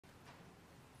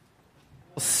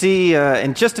see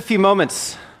in just a few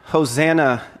moments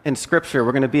Hosanna in Scripture.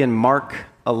 We're going to be in Mark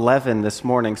 11 this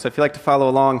morning. So if you'd like to follow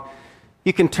along,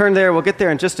 you can turn there. We'll get there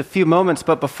in just a few moments.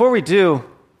 But before we do,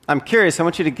 I'm curious. I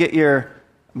want you to get your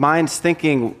minds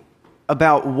thinking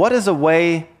about what is a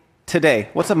way today,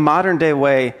 what's a modern day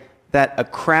way that a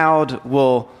crowd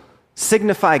will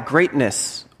signify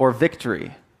greatness or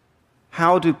victory.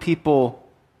 How do people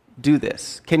do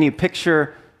this? Can you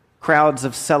picture crowds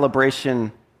of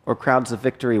celebration or crowds of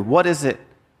victory? What is it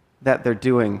that they're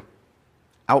doing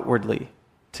outwardly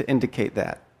to indicate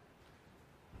that?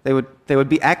 They would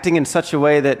be acting in such a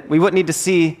way that we wouldn't need to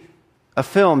see a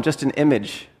film, just an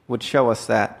image would show us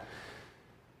that.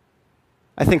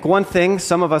 I think one thing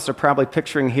some of us are probably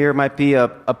picturing here might be a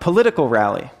political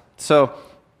rally. So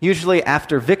usually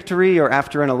after victory or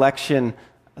after an election,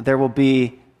 there will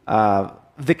be a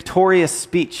victorious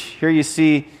speech. Here you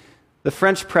see the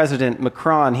French president,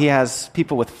 Macron. He has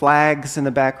people with flags in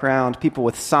the background, people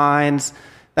with signs.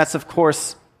 That's, of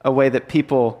course, a way that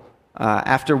people,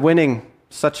 after winning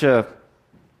such a,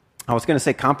 I was going to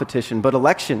say competition, but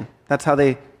election, that's how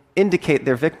they indicate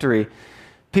their victory.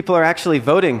 People are actually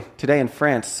voting today in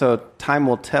France, so time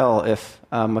will tell if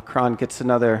Macron gets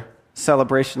another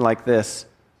celebration like this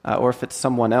or if it's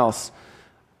someone else.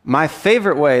 My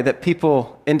favorite way that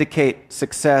people indicate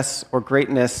success or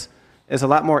greatness is a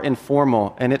lot more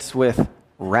informal, and it's with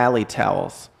rally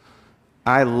towels.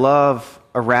 I love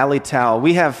a rally towel.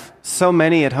 We have so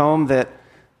many at home that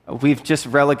we've just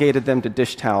relegated them to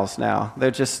dish towels now.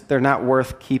 They're not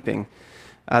worth keeping.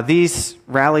 These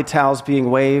rally towels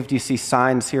being waved, you see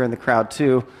signs here in the crowd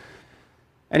too.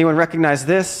 Anyone recognize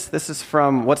this? This is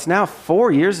from what's now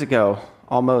 4 years ago,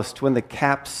 almost, when the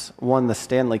Caps won the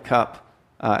Stanley Cup,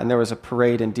 and there was a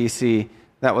parade in D.C.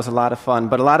 That was a lot of fun.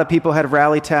 But a lot of people had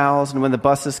rally towels, and when the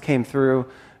buses came through,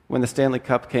 when the Stanley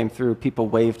Cup came through, people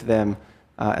waved them,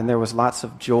 and there was lots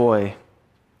of joy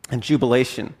and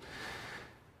jubilation.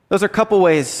 Those are a couple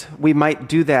ways we might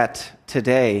do that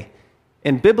today.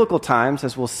 In biblical times,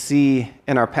 as we'll see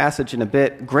in our passage in a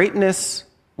bit, greatness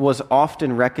was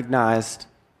often recognized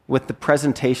with the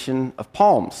presentation of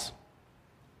palms.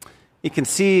 You can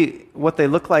see what they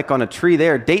look like on a tree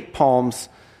there. Date palms,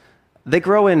 they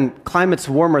grow in climates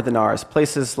warmer than ours,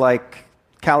 places like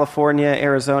California,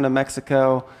 Arizona,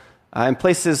 Mexico, and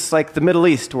places like the Middle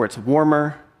East where it's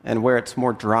warmer and where it's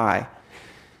more dry.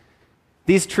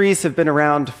 These trees have been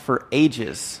around for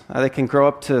ages. They can grow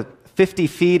up to 50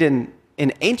 feet, and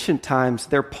in ancient times,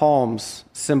 their palms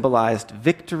symbolized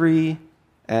victory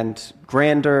and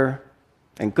grandeur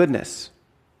and goodness.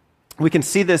 We can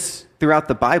see this throughout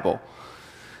the Bible.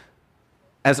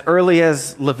 As early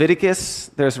as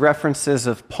Leviticus, there's references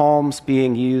of palms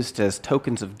being used as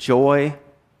tokens of joy.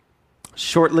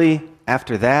 Shortly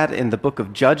after that, in the book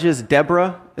of Judges,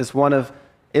 Deborah is one of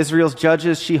Israel's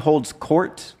judges. She holds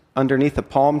court underneath a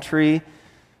palm tree.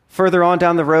 Further on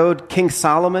down the road, King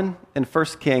Solomon in 1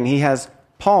 King, he has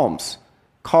palms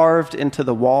carved into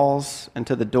the walls and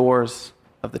to the doors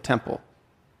of the temple.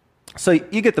 So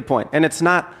you get the point. And it's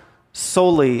not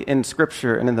solely in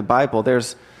Scripture and in the Bible.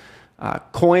 There's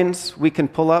coins we can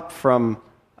pull up from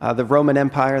the Roman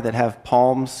Empire that have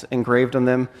palms engraved on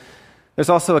them. There's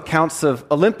also accounts of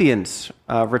Olympians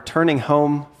returning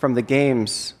home from the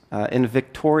games in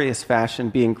victorious fashion,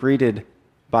 being greeted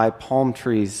by palm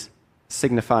trees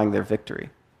signifying their victory.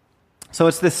 So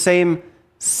it's the same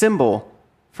symbol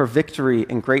for victory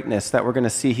and greatness that we're going to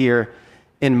see here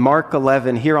in Mark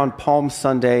 11, here on Palm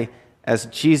Sunday, as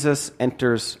Jesus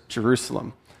enters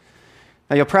Jerusalem.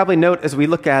 Now you'll probably note as we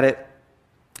look at it,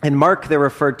 in Mark they're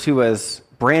referred to as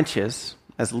branches,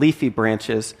 as leafy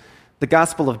branches. The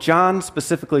Gospel of John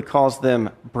specifically calls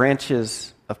them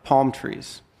branches of palm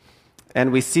trees.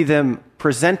 And we see them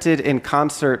presented in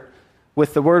concert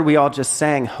with the word we all just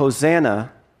sang,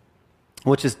 Hosanna,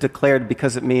 which is declared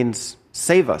because it means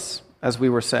save us, as we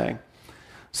were saying.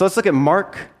 So let's look at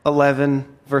Mark 11,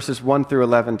 verses 1 through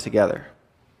 11 together.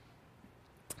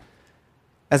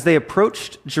 As they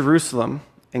approached Jerusalem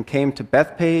and came to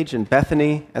Bethpage and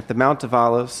Bethany at the Mount of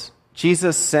Olives,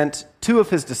 Jesus sent 2 of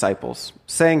his disciples,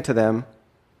 saying to them,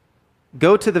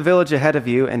 "Go to the village ahead of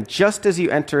you, and just as you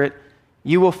enter it,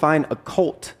 you will find a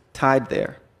colt tied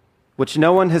there, which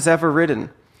no one has ever ridden.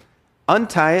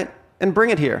 Untie it and bring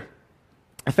it here.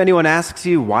 If anyone asks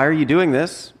you, 'Why are you doing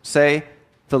this?' say,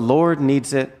 'The Lord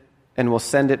needs it and will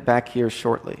send it back here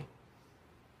shortly.'"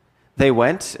 They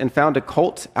went and found a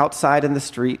colt outside in the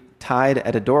street, tied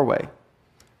at a doorway.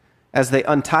 As they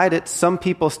untied it, some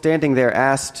people standing there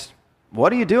asked,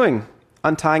 "What are you doing,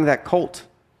 untying that colt?"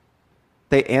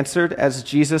 They answered as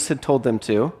Jesus had told them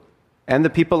to, and the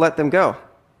people let them go.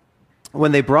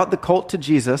 When they brought the colt to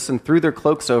Jesus and threw their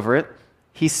cloaks over it,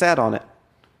 he sat on it.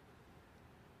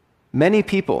 Many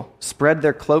people spread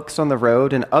their cloaks on the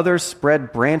road, and others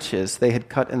spread branches they had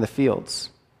cut in the fields.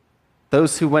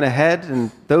 Those who went ahead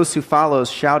and those who followed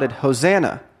shouted,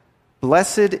 "Hosanna!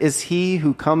 Blessed is he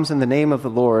who comes in the name of the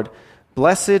Lord.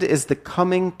 Blessed is the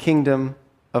coming kingdom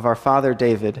of our father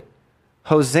David.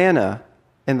 Hosanna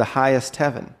in the highest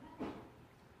heaven."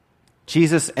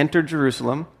 Jesus entered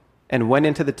Jerusalem and went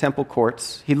into the temple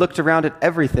courts. He looked around at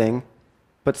everything,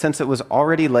 but since it was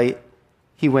already late,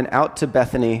 he went out to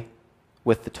Bethany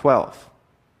with the 12.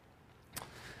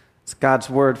 It's God's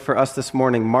word for us this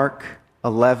morning, Mark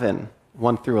 11,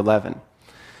 1 through 11.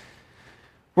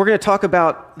 We're going to talk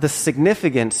about the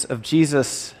significance of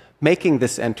Jesus making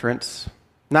this entrance,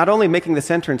 not only making this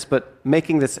entrance, but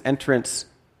making this entrance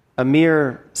a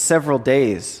mere several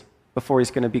days before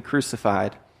he's going to be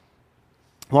crucified.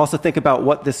 We'll also think about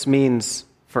what this means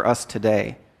for us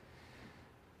today.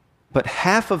 But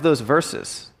half of those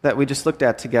verses that we just looked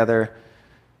at together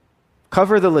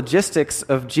cover the logistics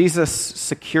of Jesus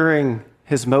securing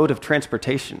his mode of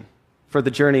transportation for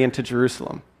the journey into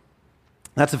Jerusalem.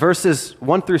 That's verses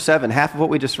 1 through 7. Half of what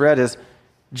we just read is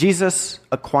Jesus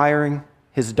acquiring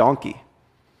his donkey.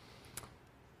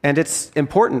 And it's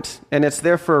important, and it's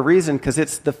there for a reason, because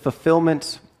it's the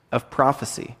fulfillment of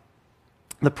prophecy.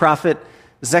 The prophet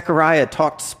Zechariah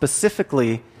talked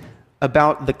specifically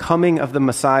about the coming of the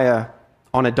Messiah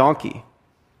on a donkey.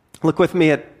 Look with me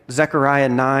at Zechariah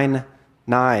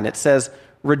 9:9. It says,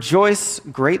 "Rejoice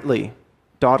greatly,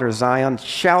 daughter Zion.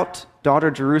 Shout,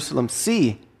 daughter Jerusalem.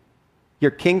 See,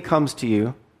 your king comes to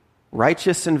you,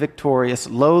 righteous and victorious,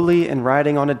 lowly and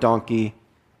riding on a donkey,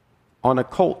 on a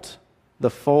colt, the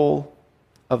foal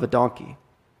of a donkey."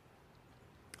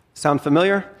 Sound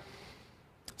familiar?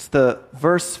 It's the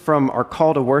verse from our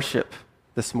call to worship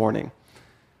this morning.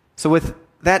 So with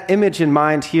that image in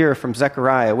mind here from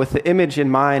Zechariah, with the image in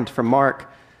mind from Mark,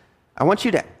 I want you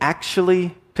to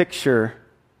actually picture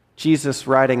Jesus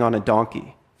riding on a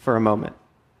donkey for a moment.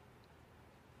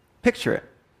 Picture it.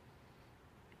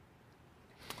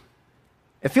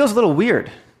 It feels a little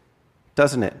weird,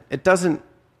 doesn't it? It doesn't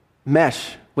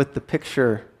mesh with the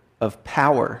picture of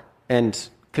power and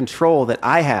control that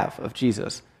I have of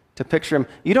Jesus. To picture him,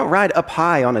 you don't ride up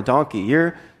high on a donkey.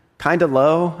 You're kind of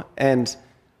low, and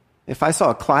if I saw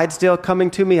a Clydesdale coming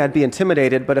to me, I'd be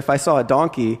intimidated, but if I saw a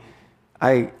donkey,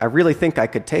 I really think I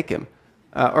could take him,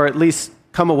 or at least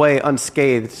come away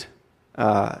unscathed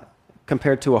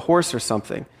compared to a horse or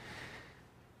something.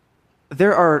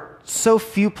 There are so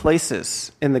few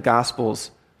places in the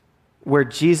Gospels where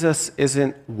Jesus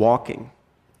isn't walking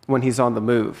when he's on the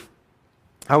move.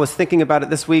 I was thinking about it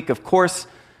this week. Of course,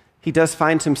 he does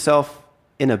find himself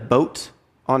in a boat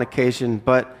on occasion,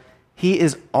 but he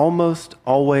is almost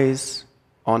always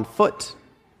on foot.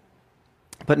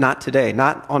 But not today,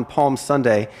 not on Palm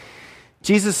Sunday.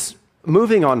 Jesus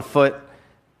moving on foot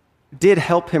did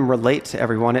help him relate to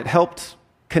everyone. It helped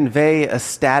convey a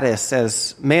status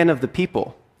as man of the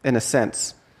people, in a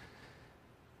sense.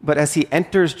 But as he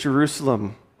enters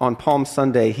Jerusalem on Palm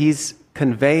Sunday, he's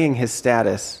conveying his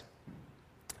status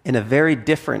in a very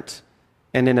different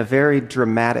and in a very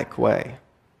dramatic way.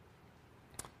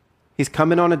 He's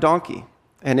coming on a donkey,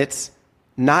 and it's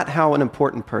not how an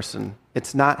important person,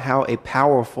 it's not how a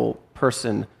powerful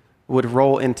person would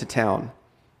roll into town.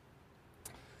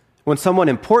 When someone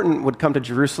important would come to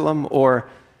Jerusalem or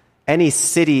any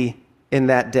city in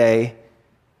that day,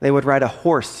 they would ride a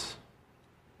horse,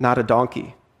 not a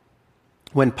donkey.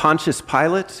 When Pontius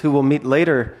Pilate, who we'll meet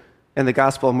later in the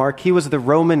Gospel of Mark, he was the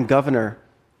Roman governor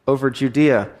over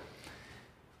Judea.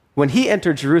 When he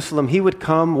entered Jerusalem, he would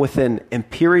come with an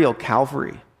imperial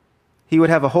cavalry. He would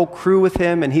have a whole crew with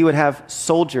him, and he would have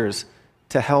soldiers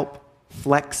to help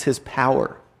flex his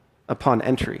power upon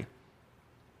entry.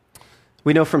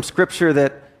 We know from Scripture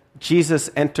that Jesus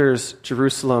enters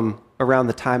Jerusalem around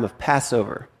the time of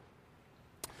Passover.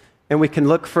 And we can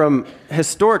look from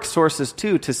historic sources,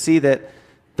 too, to see that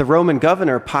the Roman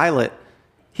governor, Pilate,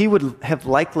 he would have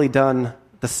likely done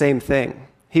the same thing.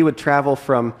 He would travel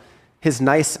from his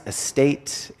nice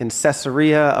estate in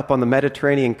Caesarea up on the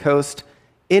Mediterranean coast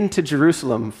into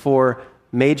Jerusalem for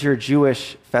major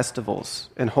Jewish festivals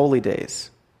and holy days.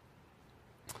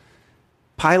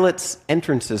 Pilate's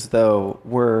entrances, though,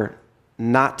 were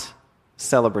not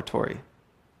celebratory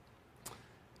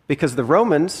because the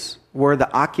Romans were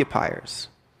the occupiers.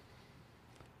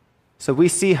 So we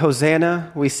see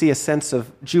Hosanna, we see a sense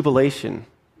of jubilation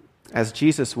as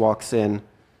Jesus walks in.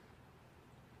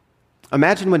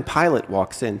 Imagine when Pilate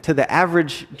walks in. To the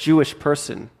average Jewish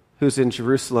person who's in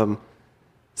Jerusalem,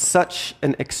 such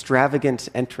an extravagant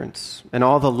entrance and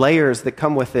all the layers that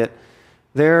come with it,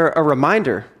 they're a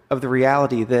reminder of the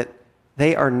reality that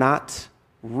they are not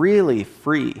really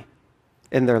free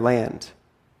in their land.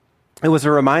 It was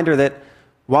a reminder that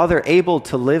while they're able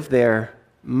to live there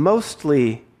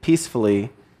mostly peacefully,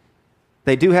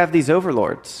 they do have these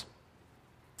overlords.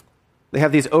 They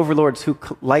have these overlords who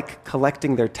like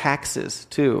collecting their taxes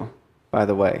too, by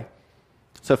the way.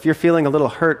 So if you're feeling a little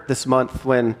hurt this month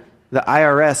when the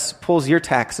IRS pulls your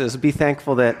taxes, be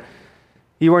thankful that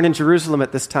you weren't in Jerusalem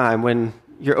at this time when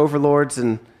your overlords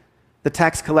and the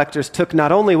tax collectors took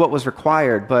not only what was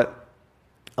required, but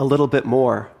a little bit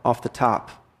more off the top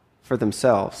for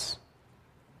themselves.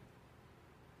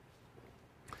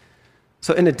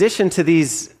 So in addition to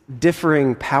these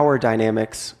differing power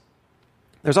dynamics,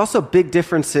 there's also big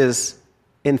differences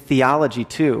in theology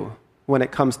too when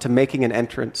it comes to making an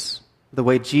entrance, the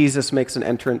way Jesus makes an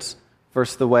entrance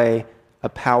versus the way a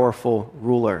powerful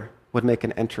ruler would make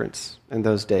an entrance in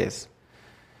those days.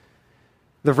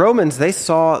 The Romans, they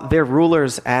saw their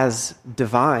rulers as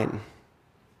divine,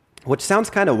 which sounds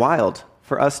kind of wild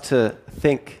for us to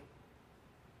think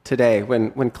today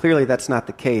when clearly that's not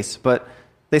the case. But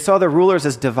they saw their rulers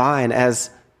as divine, as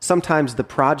sometimes the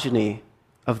progeny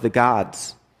of the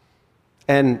gods.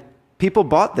 And people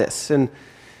bought this, and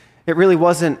it really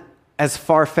wasn't as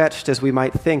far-fetched as we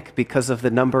might think because of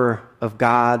the number of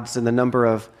gods and the number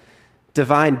of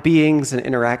divine beings and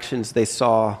interactions they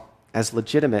saw as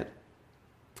legitimate.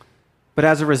 But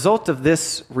as a result of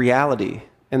this reality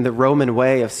and the Roman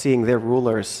way of seeing their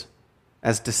rulers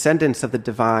as descendants of the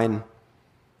divine,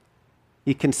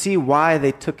 you can see why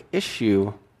they took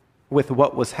issue with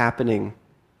what was happening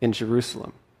in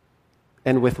Jerusalem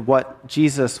and with what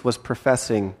Jesus was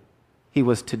professing he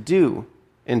was to do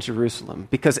in Jerusalem.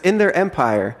 Because in their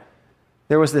empire,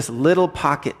 there was this little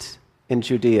pocket in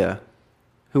Judea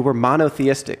who were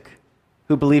monotheistic,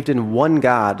 who believed in one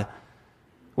God,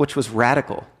 which was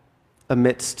radical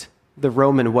amidst the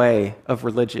Roman way of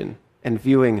religion and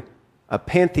viewing a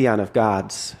pantheon of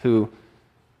gods who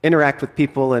interact with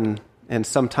people and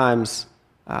sometimes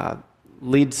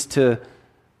leads to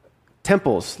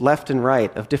temples left and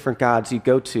right of different gods you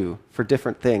go to for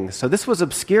different things. So this was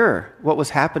obscure, what was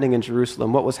happening in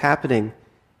Jerusalem, what was happening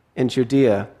in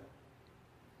Judea,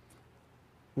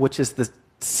 which is the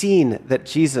scene that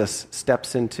Jesus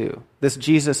steps into. This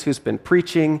Jesus who's been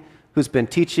preaching, who's been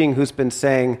teaching, who's been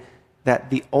saying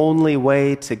that the only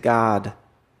way to God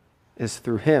is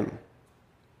through him.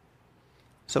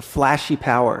 So flashy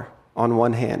power on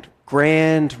one hand,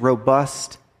 grand,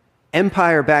 robust,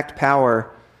 empire-backed power,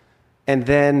 and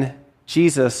then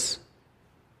Jesus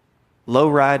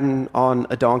low-riding on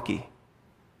a donkey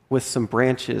with some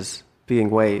branches being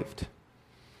waved.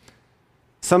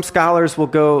 Some scholars will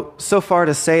go so far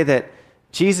to say that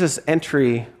Jesus'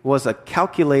 entry was a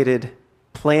calculated,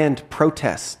 planned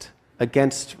protest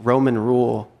against Roman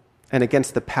rule and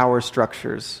against the power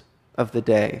structures of the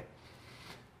day.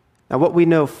 Now, what we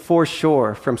know for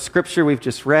sure from Scripture we've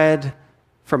just read,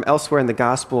 from elsewhere in the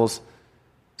Gospels,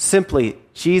 simply,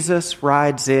 Jesus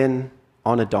rides in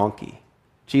on a donkey.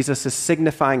 Jesus is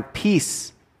signifying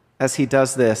peace as he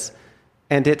does this,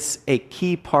 and it's a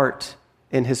key part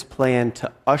in his plan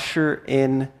to usher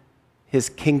in his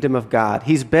kingdom of God.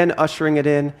 He's been ushering it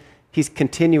in. He's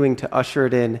continuing to usher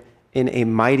it in a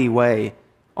mighty way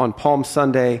on Palm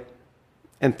Sunday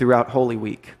and throughout Holy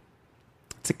Week.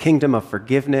 It's a kingdom of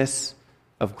forgiveness,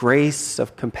 of grace,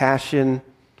 of compassion,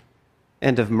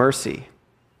 and of mercy.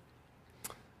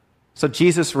 So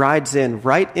Jesus rides in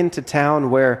right into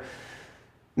town where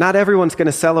not everyone's going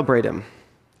to celebrate him.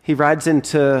 He rides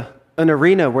into an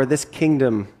arena where this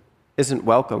kingdom isn't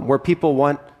welcome, where people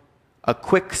want a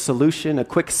quick solution, a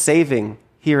quick saving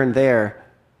here and there,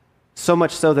 so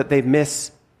much so that they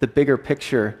miss the bigger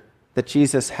picture that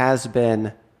Jesus has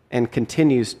been and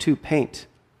continues to paint.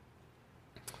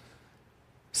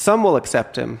 Some will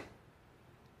accept him,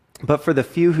 but for the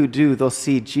few who do, they'll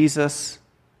see Jesus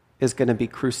is going to be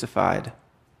crucified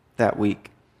that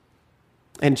week.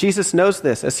 And Jesus knows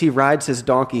this as he rides his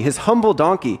donkey, his humble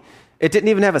donkey. It didn't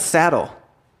even have a saddle.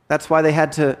 That's why they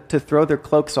had to throw their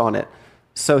cloaks on it.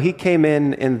 So he came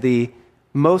in the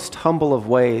most humble of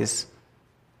ways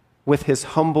with his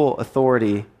humble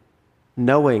authority,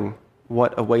 knowing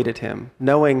what awaited him,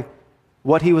 knowing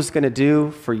what he was going to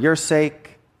do for your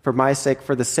sake, for my sake,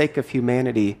 for the sake of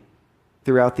humanity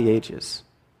throughout the ages.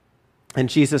 And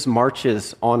Jesus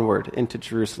marches onward into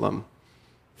Jerusalem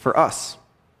for us.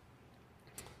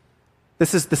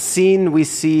 This is the scene we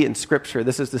see in Scripture.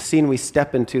 This is the scene we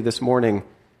step into this morning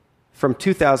from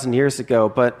 2,000 years ago.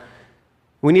 But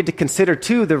we need to consider,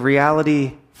 too, the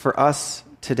reality for us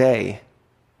today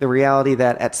the reality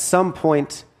that at some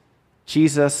point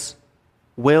Jesus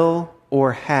will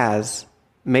or has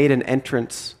made an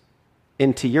entrance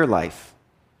into your life?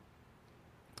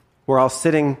 We're all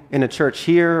sitting in a church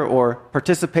here or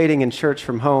participating in church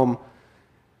from home.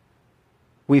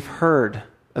 We've heard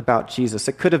about Jesus.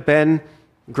 It could have been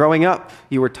growing up,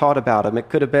 you were taught about him. It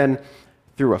could have been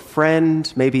through a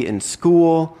friend, maybe in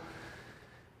school.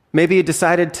 Maybe you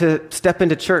decided to step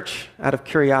into church out of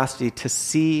curiosity to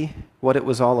see what it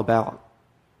was all about.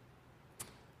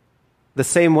 The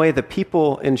same way the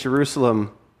people in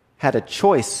Jerusalem had a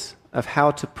choice of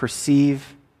how to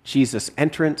perceive Jesus'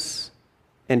 entrance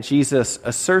and Jesus'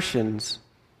 assertions,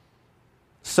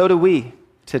 so do we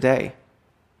today.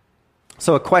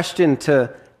 So a question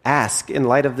to ask in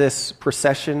light of this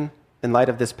procession, in light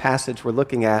of this passage we're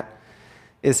looking at,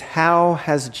 is how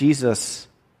has Jesus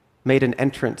made an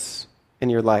entrance in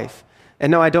your life?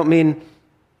 And no, I don't mean,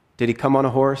 did he come on a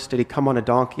horse? Did he come on a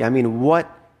donkey? I mean,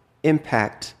 what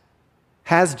impact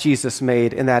has Jesus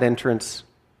made in that entrance?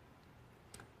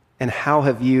 And how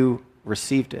have you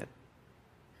received it?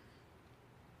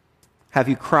 Have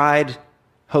you cried,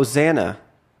 Hosanna?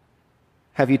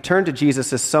 Have you turned to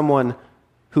Jesus as someone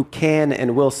who can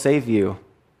and will save you?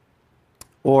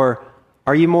 Or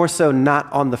are you more so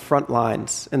not on the front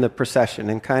lines in the procession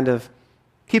and kind of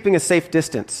keeping a safe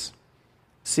distance,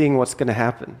 seeing what's going to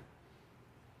happen?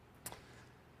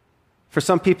 For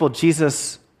some people,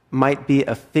 Jesus might be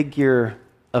a figure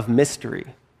of mystery,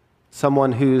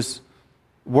 someone whose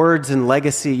words and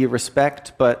legacy you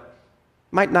respect, but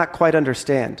might not quite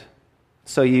understand.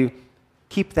 So you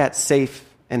keep that safe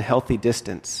and healthy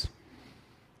distance.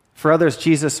 For others,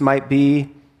 Jesus might be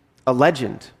a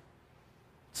legend,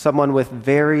 someone with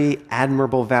very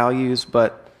admirable values,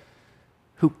 but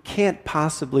who can't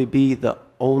possibly be the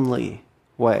only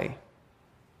way.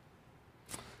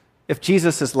 If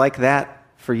Jesus is like that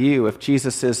for you, if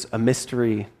Jesus is a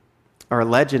mystery or a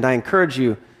legend, I encourage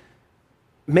you,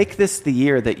 make this the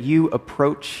year that you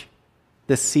approach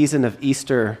this season of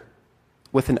Easter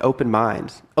with an open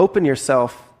mind. Open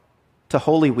yourself to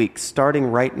Holy Week, starting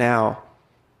right now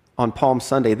on Palm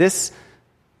Sunday. This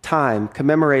time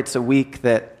commemorates a week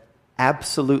that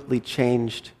absolutely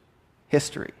changed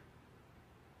history.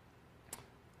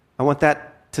 I want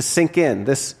that to sink in.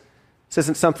 This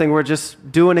isn't something we're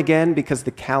just doing again because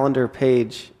the calendar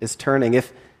page is turning.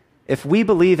 If we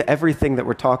believe everything that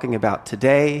we're talking about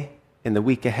today, in the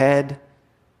week ahead,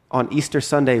 on Easter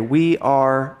Sunday, we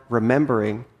are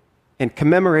remembering and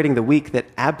commemorating the week that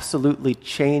absolutely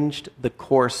changed the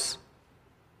course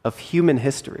of human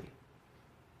history.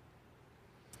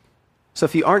 So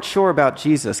if you aren't sure about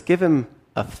Jesus, give him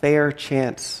a fair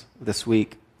chance this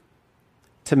week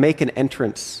to make an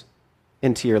entrance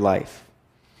into your life.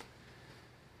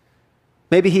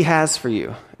 Maybe he has for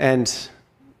you and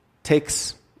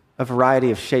takes a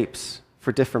variety of shapes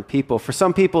for different people. For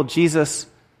some people, Jesus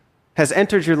has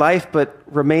entered your life but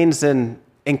remains in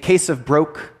case of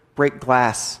break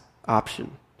glass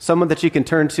option. Someone that you can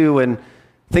turn to when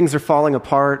things are falling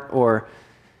apart, or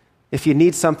if you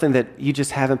need something that you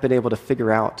just haven't been able to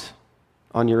figure out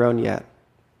on your own yet.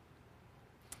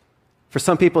 For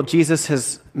some people, Jesus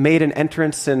has made an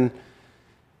entrance and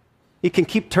you can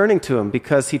keep turning to him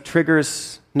because he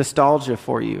triggers nostalgia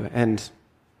for you and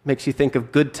makes you think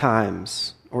of good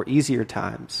times or easier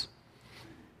times.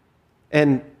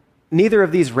 And neither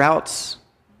of these routes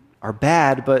are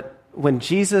bad, but when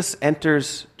Jesus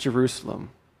enters Jerusalem,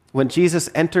 when Jesus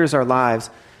enters our lives,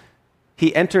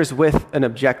 he enters with an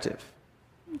objective.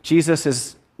 Jesus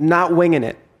is not winging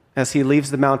it as he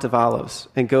leaves the Mount of Olives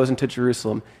and goes into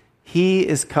Jerusalem. He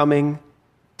is coming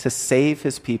to save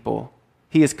his people.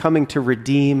 He is coming to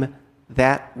redeem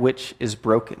that which is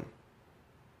broken.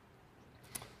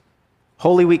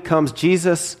 Holy Week comes,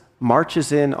 Jesus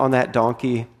marches in on that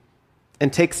donkey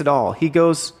and takes it all. He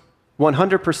goes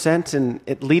 100%, and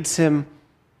it leads him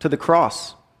to the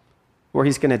cross, where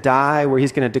he's going to die, where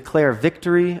he's going to declare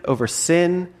victory over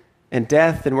sin and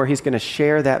death, and where he's going to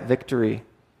share that victory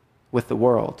with the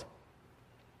world.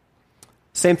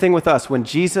 Same thing with us. When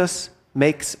Jesus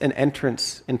makes an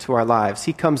entrance into our lives,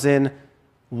 he comes in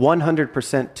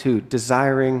 100% to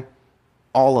desiring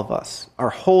all of us, our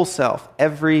whole self,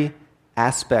 every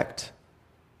aspect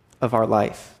of our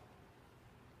life.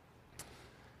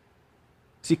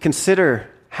 So you consider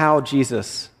how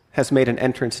Jesus has made an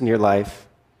entrance in your life.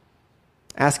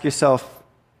 Ask yourself,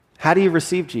 how do you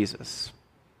receive Jesus?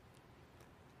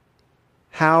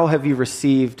 How have you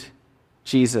received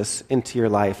Jesus into your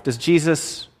life? Does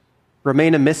Jesus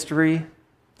remain a mystery,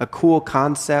 a cool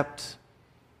concept,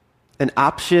 an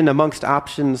option amongst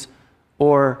options,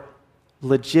 or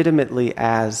legitimately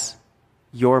as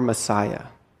your Messiah.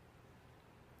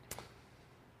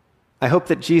 I hope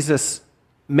that Jesus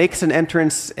makes an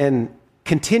entrance and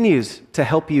continues to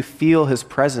help you feel his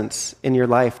presence in your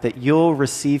life, that you'll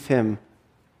receive him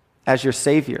as your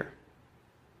Savior.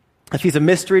 If he's a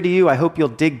mystery to you, I hope you'll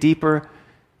dig deeper.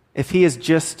 If he is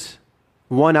just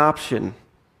one option,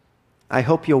 I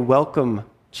hope you'll welcome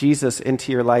Jesus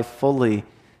into your life fully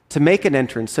to make an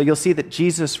entrance so you'll see that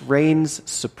Jesus reigns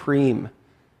supreme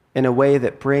in a way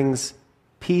that brings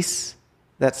peace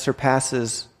that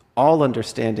surpasses all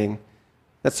understanding,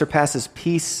 that surpasses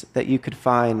peace that you could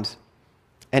find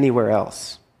anywhere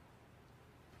else.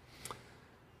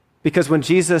 Because when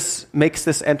Jesus makes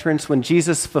this entrance, when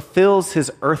Jesus fulfills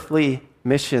his earthly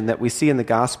mission that we see in the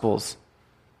Gospels,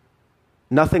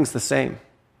 nothing's the same.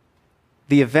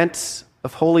 The events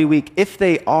of Holy Week, if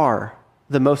they are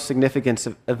the most significant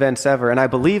events ever, and I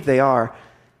believe they are,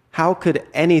 how could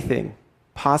anything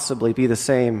possibly be the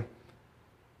same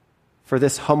for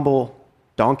this humble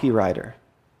donkey rider?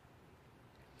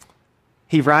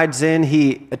 He rides in,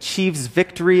 he achieves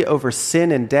victory over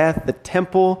sin and death. The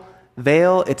temple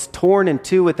veil, it's torn in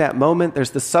two at that moment.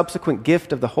 There's the subsequent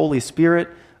gift of the Holy Spirit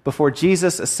before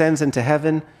Jesus ascends into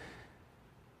heaven.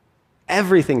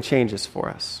 Everything changes for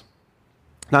us.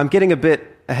 Now, I'm getting a bit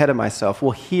ahead of myself.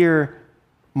 We'll hear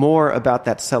more about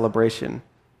that celebration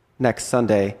next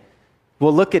Sunday.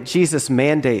 We'll look at Jesus'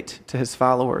 mandate to his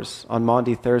followers on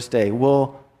Maundy Thursday.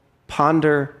 We'll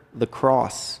ponder the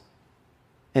cross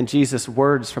and Jesus'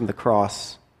 words from the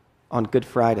cross on Good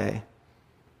Friday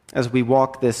as we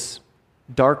walk this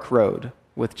dark road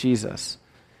with Jesus.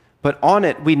 But on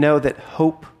it, we know that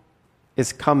hope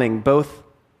is coming, both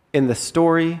in the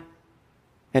story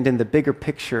and in the bigger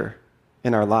picture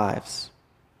in our lives.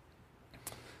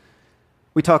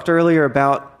 We talked earlier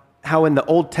about how in the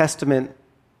Old Testament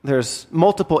there's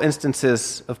multiple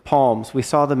instances of palms. We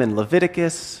saw them in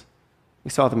Leviticus,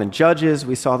 we saw them in Judges,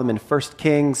 we saw them in 1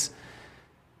 Kings.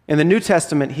 In the New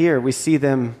Testament here, we see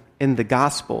them in the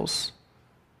Gospels,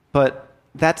 but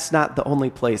that's not the only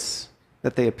place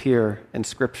that they appear in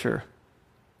Scripture.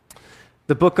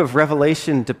 The book of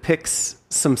Revelation depicts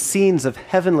some scenes of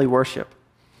heavenly worship.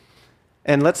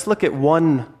 And let's look at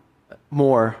one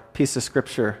more piece of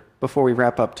Scripture before we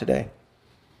wrap up today.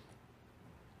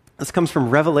 This comes from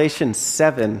Revelation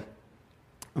 7,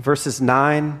 verses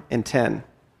 9 and 10.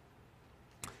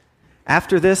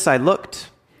 After this I looked,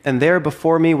 and there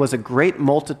before me was a great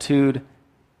multitude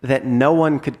that no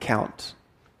one could count,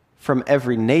 from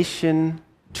every nation,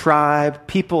 tribe,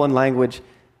 people, and language,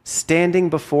 standing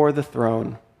before the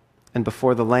throne and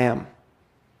before the Lamb.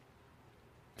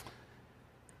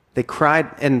 They cried,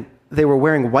 and they were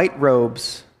wearing white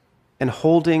robes and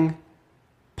holding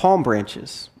palm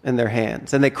branches in their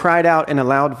hands. And they cried out in a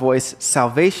loud voice,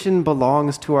 "Salvation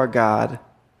belongs to our God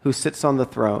who sits on the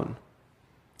throne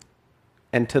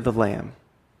and to the Lamb."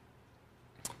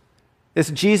 This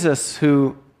Jesus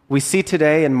who we see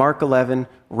today in Mark 11,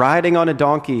 riding on a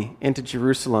donkey into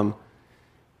Jerusalem,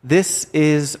 this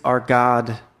is our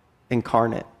God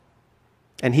incarnate.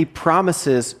 And he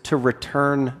promises to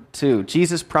return to.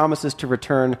 Jesus promises to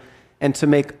return and to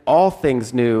make all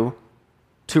things new,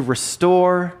 to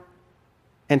restore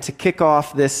and to kick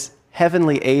off this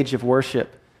heavenly age of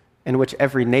worship in which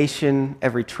every nation,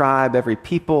 every tribe, every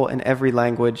people, and every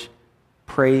language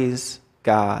praise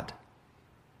God.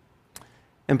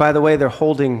 And by the way, they're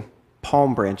holding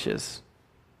palm branches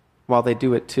while they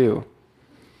do it too.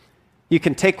 You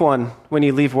can take one when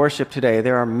you leave worship today.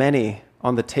 There are many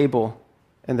on the table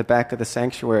in the back of the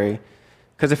sanctuary.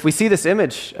 Because if we see this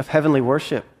image of heavenly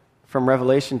worship from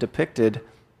Revelation depicted,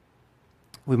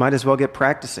 we might as well get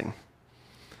practicing.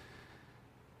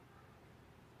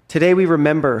 Today we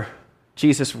remember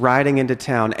Jesus riding into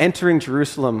town, entering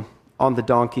Jerusalem on the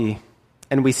donkey,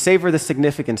 and we savor the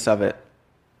significance of it.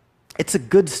 It's a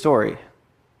good story.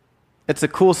 It's a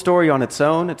cool story on its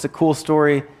own. It's a cool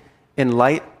story in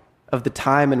light of the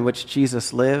time in which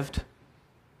Jesus lived.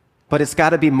 But it's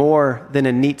got to be more than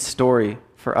a neat story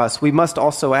for us. We must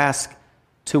also ask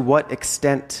to what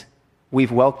extent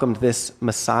we've welcomed this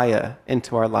Messiah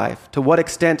into our life. To what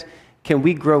extent can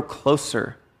we grow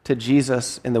closer to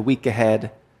Jesus in the week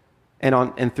ahead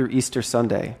and through Easter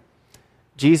Sunday?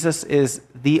 Jesus is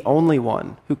the only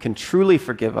one who can truly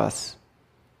forgive us.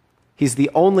 He's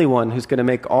the only one who's going to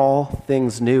make all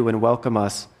things new and welcome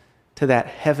us to that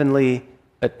heavenly,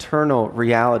 eternal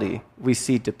reality we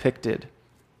see depicted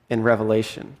in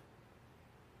Revelation.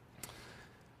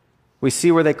 We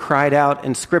see where they cried out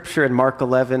in Scripture in Mark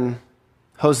 11,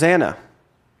 "Hosanna."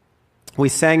 We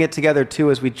sang it together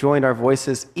too as we joined our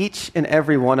voices. Each and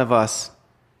every one of us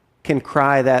can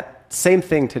cry that same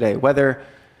thing today, whether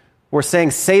we're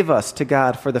saying save us to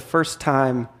God for the first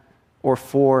time or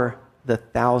for the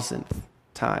 1,000th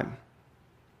time.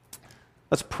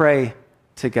 Let's pray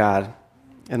to God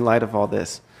in light of all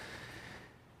this.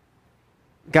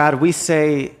 God, we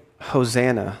say,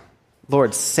 Hosanna.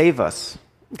 Lord, save us.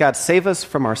 God, save us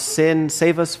from our sin.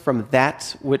 Save us from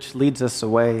that which leads us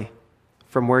away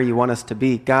from where you want us to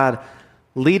be. God,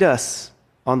 lead us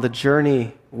on the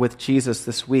journey with Jesus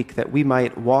this week, that we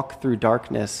might walk through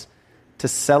darkness to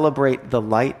celebrate the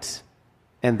light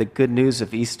and the good news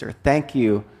of Easter. Thank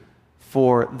you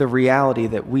for the reality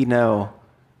that we know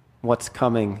what's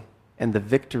coming and the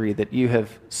victory that you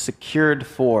have secured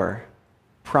for,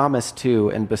 promised to,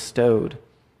 and bestowed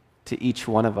to each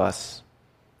one of us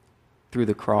through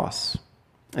the cross.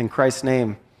 In Christ's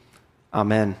name,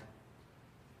 amen.